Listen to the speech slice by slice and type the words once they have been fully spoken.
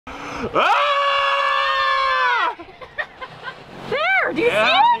Ah! There, do you see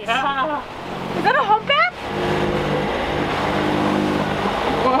it? Yeah. Is that a humpback?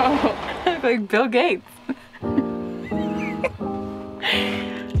 Whoa, I look like Bill Gates.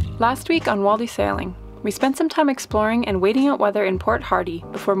 Last week on Walde Sailing, we spent some time exploring and waiting out weather in Port Hardy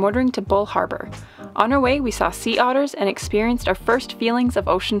before motoring to Bull Harbor. On our way, we saw sea otters and experienced our first feelings of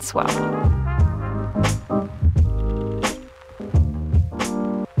ocean swell.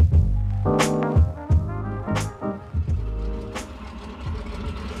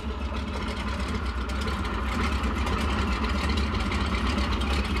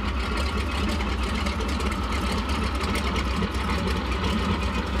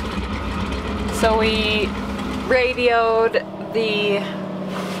 So we radioed the,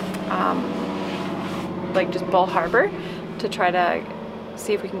 like just Bull Harbor to try to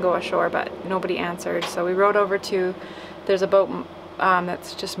see if we can go ashore, but nobody answered. So we rode over to, there's a boat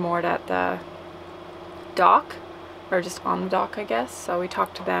that's just moored at the dock, or just on the dock, I guess. So we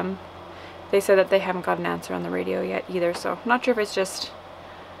talked to them. They said that they haven't got an answer on the radio yet either. So I'm not sure if it's just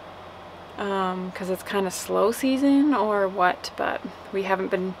because it's kind of slow season or what, but we haven't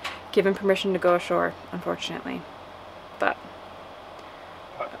been given permission to go ashore, unfortunately. But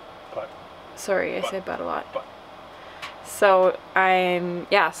sorry, I say but a lot. So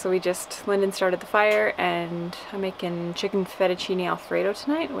so we just, Lyndon started the fire and I'm making chicken fettuccine alfredo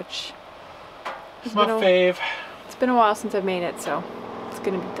tonight, which is my fave. It's been a while since I've made it, so it's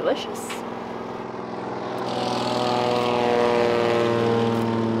gonna be delicious.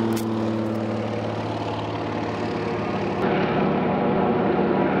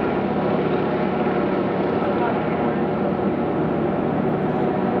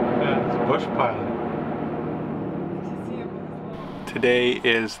 Today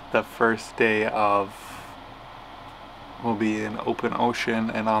is the first day of, we'll be in open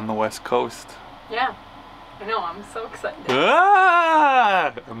ocean and on the west coast. Yeah, I know, I'm so excited.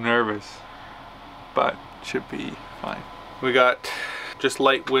 Ah! I'm nervous, but should be fine. We got just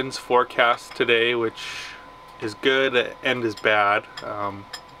light winds forecast today, which is good and is bad.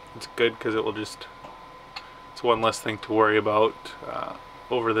 It's good because it will just, it's one less thing to worry about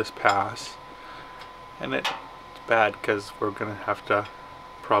over this pass. And it's bad because we're gonna have to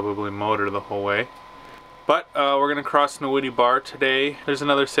probably motor the whole way. But we're gonna cross Nahwitti Bar today. There's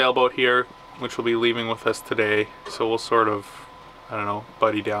another sailboat here which will be leaving with us today, so we'll sort of, I don't know,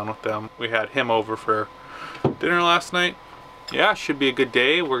 buddy down with them. We had him over for dinner last night. Yeah, should be a good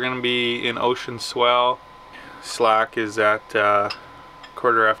day. We're gonna be in ocean swell. Slack is at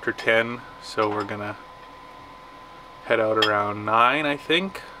 10:15, so we're gonna head out around 9, I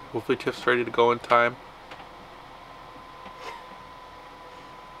think. Hopefully Tiff's ready to go in time.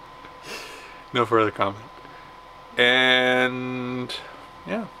 No further comment. And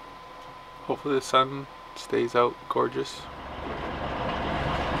yeah, hopefully the sun stays out gorgeous.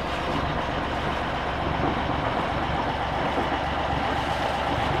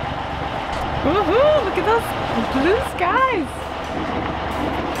 Woohoo! Look at those blue skies!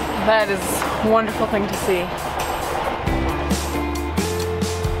 That is a wonderful thing to see.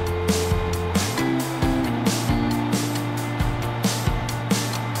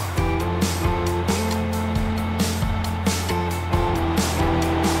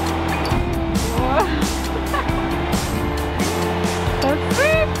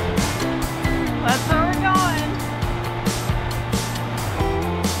 That's where we're going.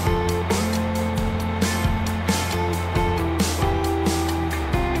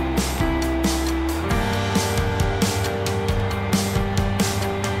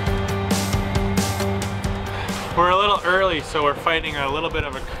 We're a little early, so we're fighting a little bit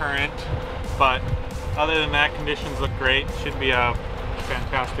of a current, but other than that, conditions look great. Should be a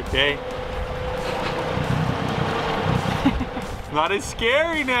fantastic day. Not as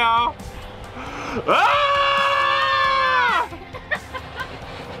scary now. Ah!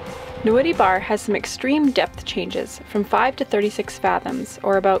 Nahwitti Bar has some extreme depth changes from 5 to 36 fathoms,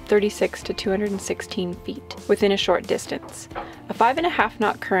 or about 36 to 216 feet, within a short distance. A 5.5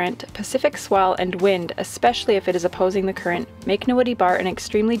 knot current, Pacific swell, and wind, especially if it is opposing the current, make Nahwitti Bar an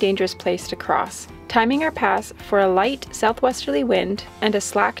extremely dangerous place to cross. Timing our pass for a light southwesterly wind and a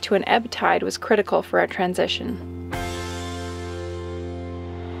slack to an ebb tide was critical for our transition.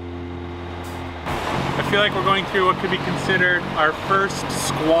 I feel like we're going through what could be considered our first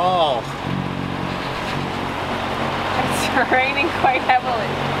squall. It's raining quite heavily.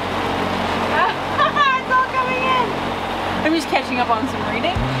 It's all coming in. I'm just catching up on some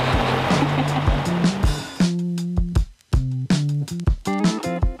reading.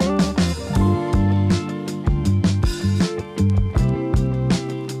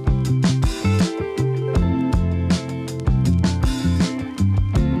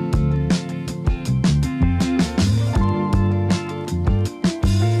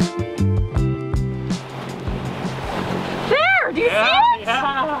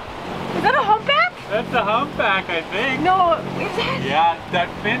 Yeah. Is that a humpback? That's a humpback, I think. No, is it? Yeah, that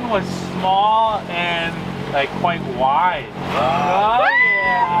fin was small and like quite wide. Oh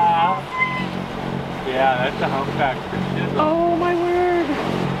yeah. Yeah, that's a humpback for sure. Oh my word.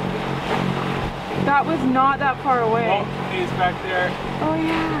 That was not that far away. Oh, he's back there. Oh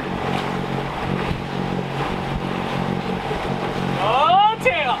yeah. Oh,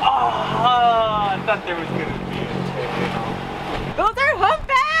 tail! Oh, I thought there was gonna be a tail. Those are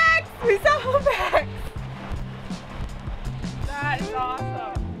humpbacks! We saw humpbacks! That is awesome.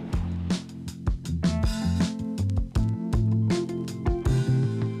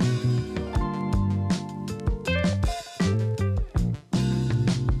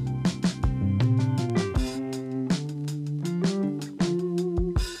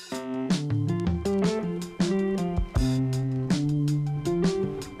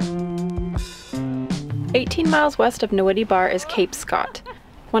 18 miles west of Nahwitti Bar is Cape Scott,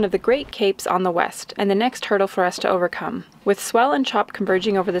 one of the Great Capes on the west, and the next hurdle for us to overcome. With swell and chop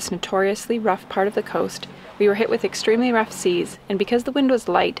converging over this notoriously rough part of the coast, we were hit with extremely rough seas, and because the wind was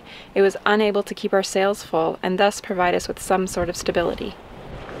light, it was unable to keep our sails full and thus provide us with some sort of stability.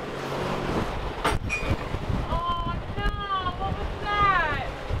 Oh no, what was that?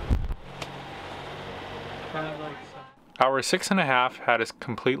 Kind of like Our 6.5 had us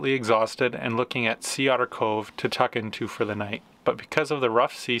completely exhausted and looking at Sea Otter Cove to tuck into for the night. But because of the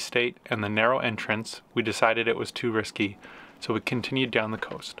rough sea state and the narrow entrance, we decided it was too risky, so we continued down the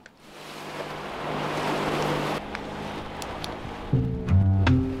coast.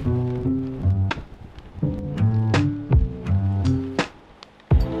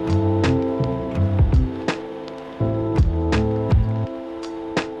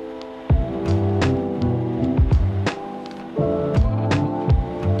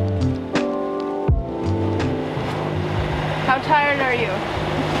 How tired are you?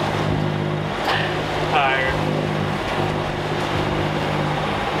 Tired.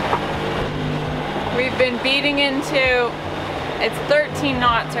 We've been beating into, it's 13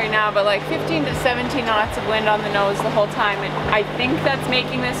 knots right now, but like 15 to 17 knots of wind on the nose the whole time, and I think that's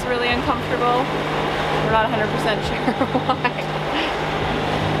making this really uncomfortable. We're not 100% sure why.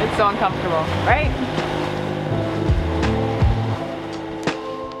 It's so uncomfortable, right?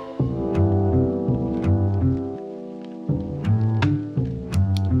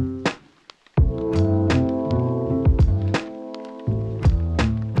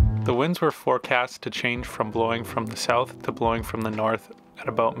 The winds were forecast to change from blowing from the south to blowing from the north at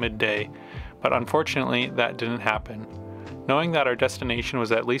about midday, but unfortunately that didn't happen. Knowing that our destination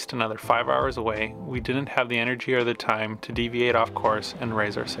was at least another 5 hours away, we didn't have the energy or the time to deviate off course and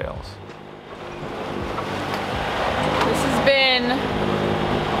raise our sails. This has been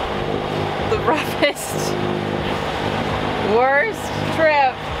the roughest, worst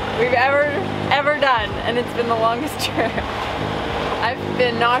trip we've ever done, and it's been the longest trip. I've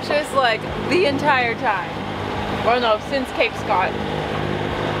been nauseous like the entire time. Well, no, since Cape Scott.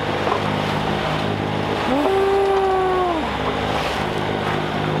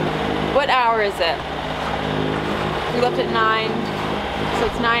 What hour is it? We left at 9, so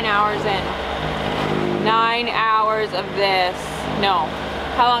it's 9 hours in. 9 hours of this. No,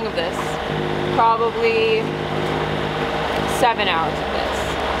 how long of this? Probably 7 hours of this.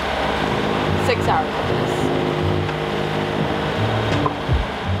 6 hours of this.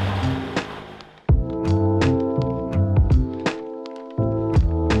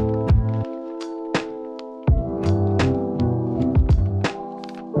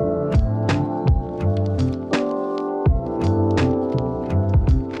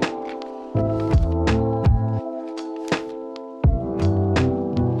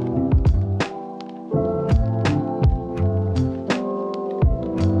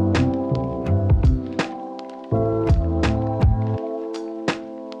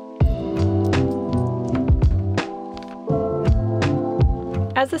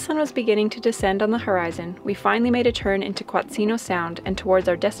 As the sun was beginning to descend on the horizon, we finally made a turn into Quatsino Sound and towards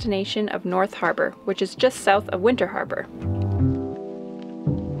our destination of North Harbor, which is just south of Winter Harbor.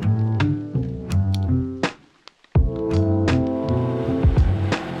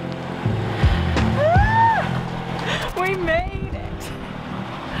 We made it!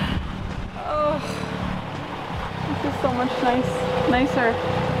 Oh, this is so much nicer.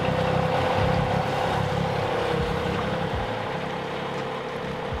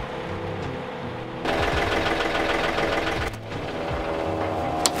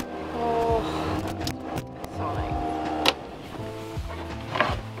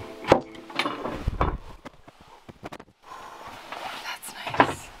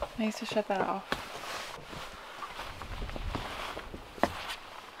 Nice to shut that off.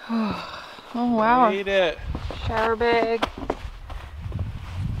 Oh wow. Made it. Shower bag.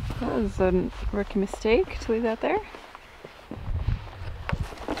 That was a rookie mistake to leave that there.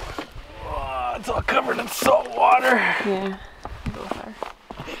 Oh, it's all covered in salt water. Yeah. Both are.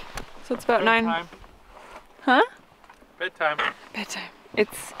 So it's about Bedtime. 9. Huh? Bedtime. Bedtime.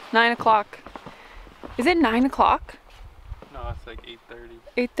 It's 9 o'clock. Is it 9 o'clock? No, it's like 8:30.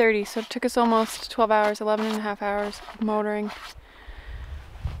 8:30, so it took us almost 12 hours, 11 and a half hours of motoring.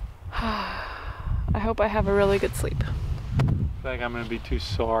 I hope I have a really good sleep. I feel like I'm gonna be too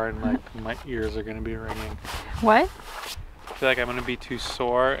sore and like my ears are gonna be ringing. What? I feel like I'm gonna be too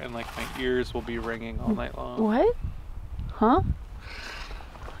sore and like my ears will be ringing all night long. What? Huh?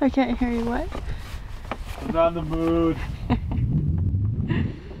 I can't hear you. What? I'm not in the mood.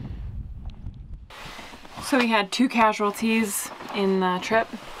 So we had 2 casualties in the trip.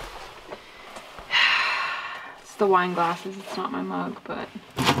 It's the wine glasses, it's not my mug, but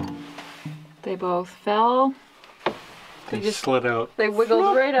they both fell. They just slid out. They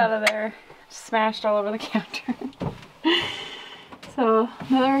wiggled right out of there. Smashed all over the counter. So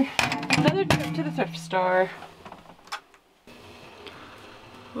another trip to the thrift store.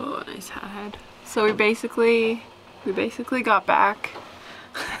 Oh, nice hat head. So we basically got back.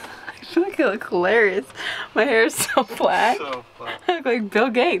 I feel like I look hilarious. My hair is so flat. So flat. I look like Bill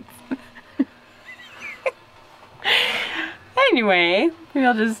Gates. Anyway, maybe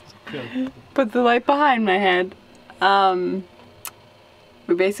I'll just put the light behind my head.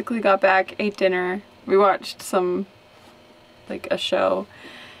 We basically got back, ate dinner. We watched a show.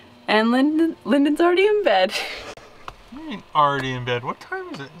 And Lyndon's already in bed. You ain't already in bed. What time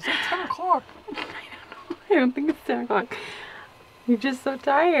is it? It's like 10 o'clock. I don't think it's 10 o'clock. You're just so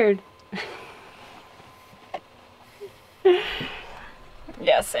tired.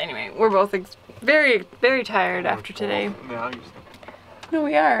 Yes, anyway, we're both very, very tired after today. No,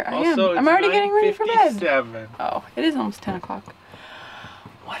 we are. I am. I'm already getting ready for bed. Oh, it is almost 10 o'clock.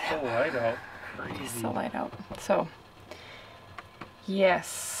 Whatever. It's so light out. It's so light out. So,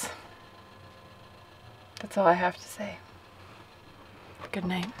 yes. That's all I have to say. Good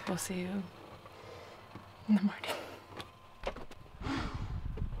night. We'll see you in the morning.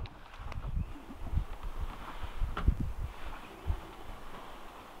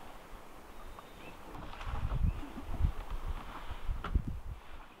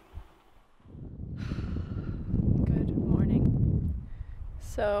 Good morning.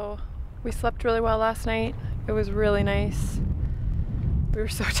 So, we slept really well last night. It was really nice. We were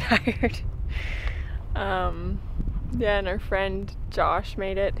so tired. Yeah, and our friend Josh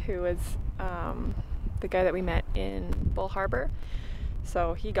made it, who was the guy that we met in Bull Harbor.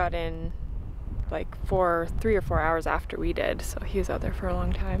 So he got in like 3 or 4 hours after we did, so he was out there for a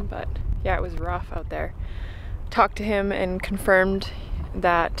long time. But yeah, it was rough out there. Talked to him and confirmed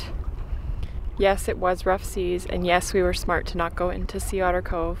that yes, it was rough seas, and yes, we were smart to not go into Sea Otter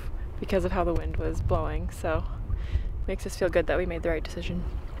Cove because of how the wind was blowing. So makes us feel good that we made the right decision.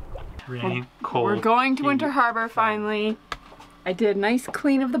 Rain, cold. We're going to Winter Harbor finally. I did a nice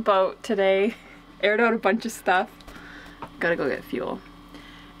clean of the boat today. Aired out a bunch of stuff. Gotta go get fuel.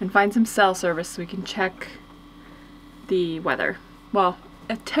 And find some cell service so we can check the weather. Well,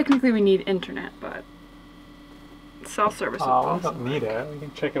 technically we need internet, but cell service. Oh, we don't need it. We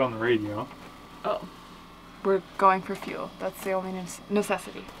can check it on the radio. Oh. We're going for fuel. That's the only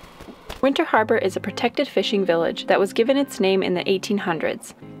necessity. Winter Harbor is a protected fishing village that was given its name in the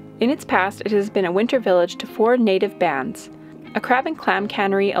 1800s. In its past, it has been a winter village to 4 native bands. A crab and clam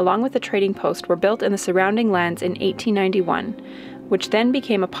cannery along with a trading post were built in the surrounding lands in 1891, which then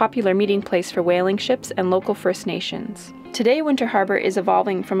became a popular meeting place for whaling ships and local First Nations. Today, Winter Harbor is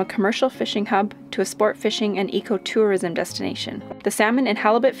evolving from a commercial fishing hub to a sport fishing and ecotourism destination. The salmon and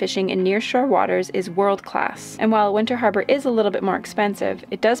halibut fishing in nearshore waters is world-class, and while Winter Harbor is a little bit more expensive,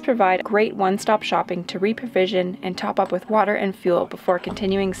 it does provide great one-stop shopping to reprovision and top up with water and fuel before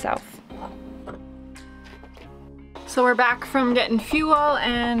continuing south. So we're back from getting fuel,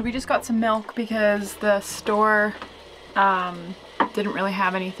 and we just got some milk because the store didn't really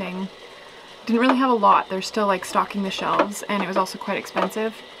have anything. Didn't really have a lot. They're still like stocking the shelves, and it was also quite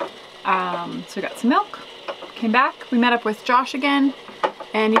expensive. So we got some milk, came back. We met up with Josh again,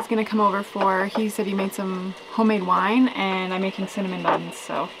 and he's gonna come over he said he made some homemade wine, and I'm making cinnamon buns,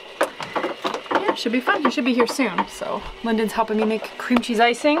 so yeah, should be fun. He should be here soon. So Lyndon's helping me make cream cheese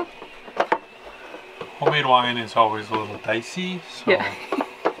icing. Homemade wine is always a little dicey, so yeah.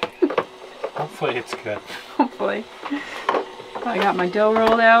 Hopefully it's good. Hopefully. I got my dough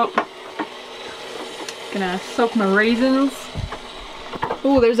rolled out. Gonna soak my raisins.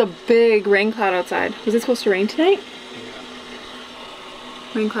 Oh, there's a big rain cloud outside. Was it supposed to rain tonight?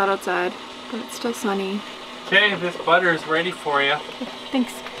 Rain cloud outside, but it's still sunny. Okay, this butter is ready for you.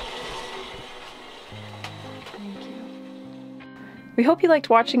 Thanks. We hope you liked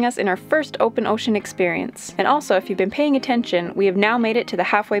watching us in our first open ocean experience. And also, if you've been paying attention, we have now made it to the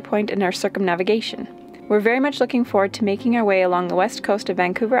halfway point in our circumnavigation. We're very much looking forward to making our way along the west coast of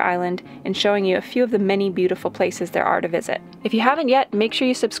Vancouver Island and showing you a few of the many beautiful places there are to visit. If you haven't yet, make sure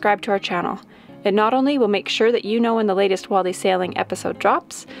you subscribe to our channel. It not only will make sure that you know when the latest Walde Sailing episode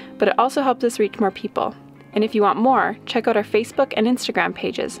drops, but it also helps us reach more people. And if you want more, check out our Facebook and Instagram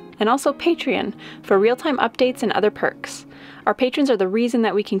pages, and also Patreon for real-time updates and other perks. Our patrons are the reason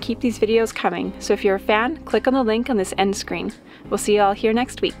that we can keep these videos coming, so if you're a fan, click on the link on this end screen. We'll see you all here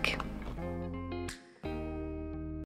next week.